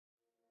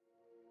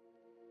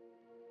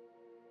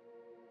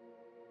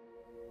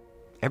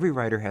Every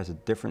writer has a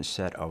different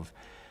set of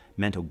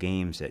mental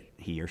games that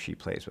he or she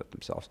plays with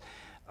themselves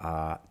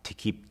to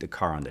keep the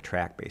car on the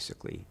track,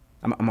 basically.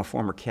 I'm a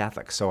former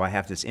Catholic, so I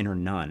have this inner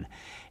nun.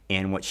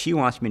 And what she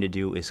wants me to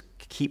do is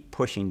keep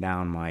pushing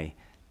down my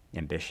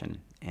ambition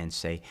and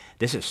say,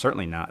 this is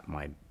certainly not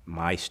my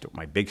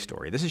big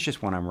story. This is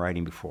just one I'm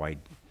writing before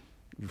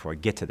I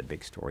get to the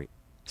big story.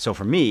 So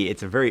for me,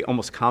 it's a very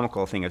almost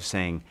comical thing of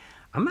saying,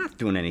 I'm not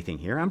doing anything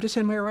here. I'm just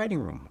in my writing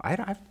room. I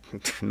have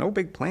no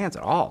big plans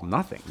at all,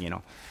 nothing, you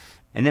know.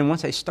 And then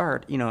once I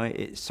start, you know,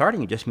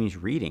 starting just means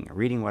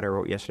reading what I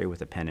wrote yesterday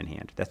with a pen in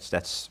hand.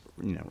 That's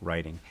you know,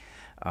 writing.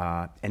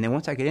 And then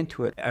once I get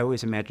into it, I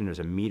always imagine there's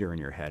a meter in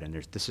your head, and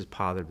this is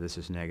positive, this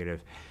is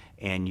negative,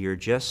 and you're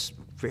just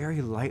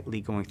very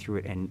lightly going through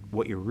it. And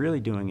what you're really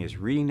doing is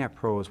reading that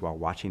prose while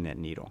watching that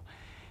needle.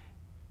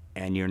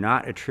 And you're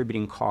not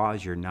attributing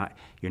cause, you're not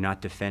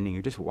defending,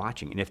 you're just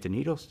watching. And if the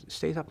needle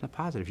stays up in the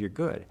positive, you're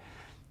good.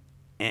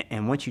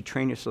 And once you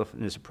train yourself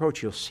in this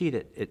approach, you'll see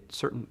that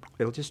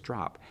it'll just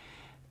drop.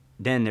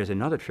 Then there's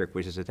another trick,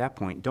 which is at that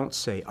point, don't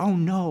say, oh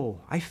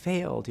no, I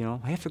failed, you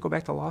know, I have to go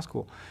back to law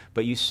school.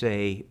 But you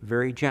say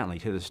very gently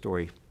to the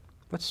story,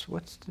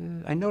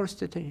 I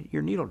noticed that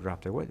your needle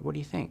dropped there, what do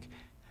you think?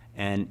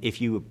 And if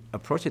you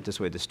approach it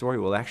this way, the story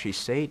will actually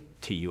say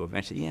to you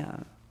eventually, yeah,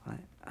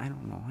 I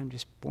don't know, I'm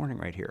just boring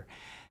right here.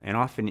 And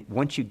often,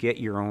 once you get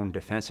your own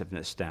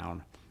defensiveness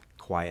down,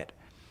 quiet,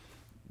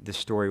 the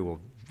story will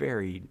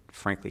very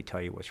frankly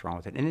tell you what's wrong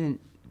with it. And then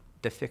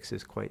the fix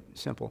is quite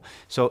simple.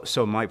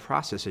 So my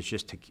process is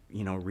just to,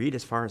 you know, read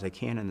as far as I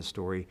can in the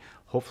story,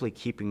 hopefully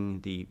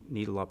keeping the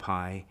needle up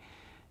high.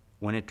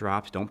 When it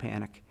drops, don't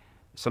panic.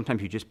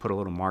 Sometimes you just put a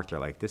little mark there,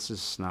 like this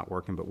is not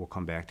working, but we'll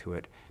come back to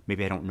it.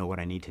 Maybe I don't know what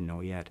I need to know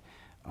yet.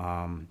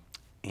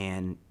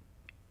 And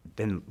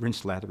then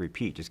rinse, lather,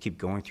 repeat. Just keep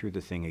going through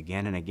the thing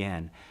again and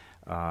again.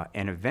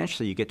 And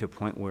eventually you get to a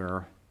point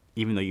where,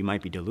 even though you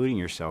might be deluding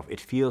yourself,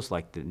 it feels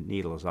like the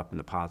needle is up in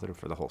the positive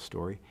for the whole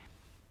story.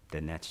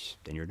 Then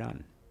you're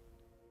done.